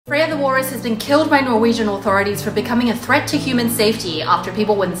Freya the Walrus has been killed by Norwegian authorities for becoming a threat to human safety after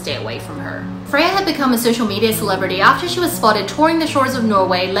people wouldn't stay away from her. Freya had become a social media celebrity after she was spotted touring the shores of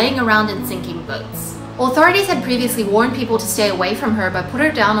Norway, laying around in sinking boats. Authorities had previously warned people to stay away from her but put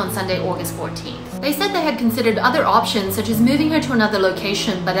her down on Sunday, August 14th. They said they had considered other options such as moving her to another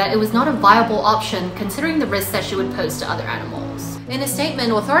location, but that it was not a viable option considering the risks that she would pose to other animals. In a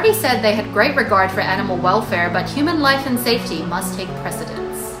statement, authorities said they had great regard for animal welfare, but human life and safety must take precedence.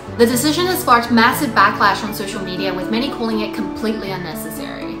 The decision has sparked massive backlash on social media, with many calling it completely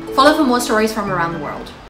unnecessary. Follow for more stories from around the world.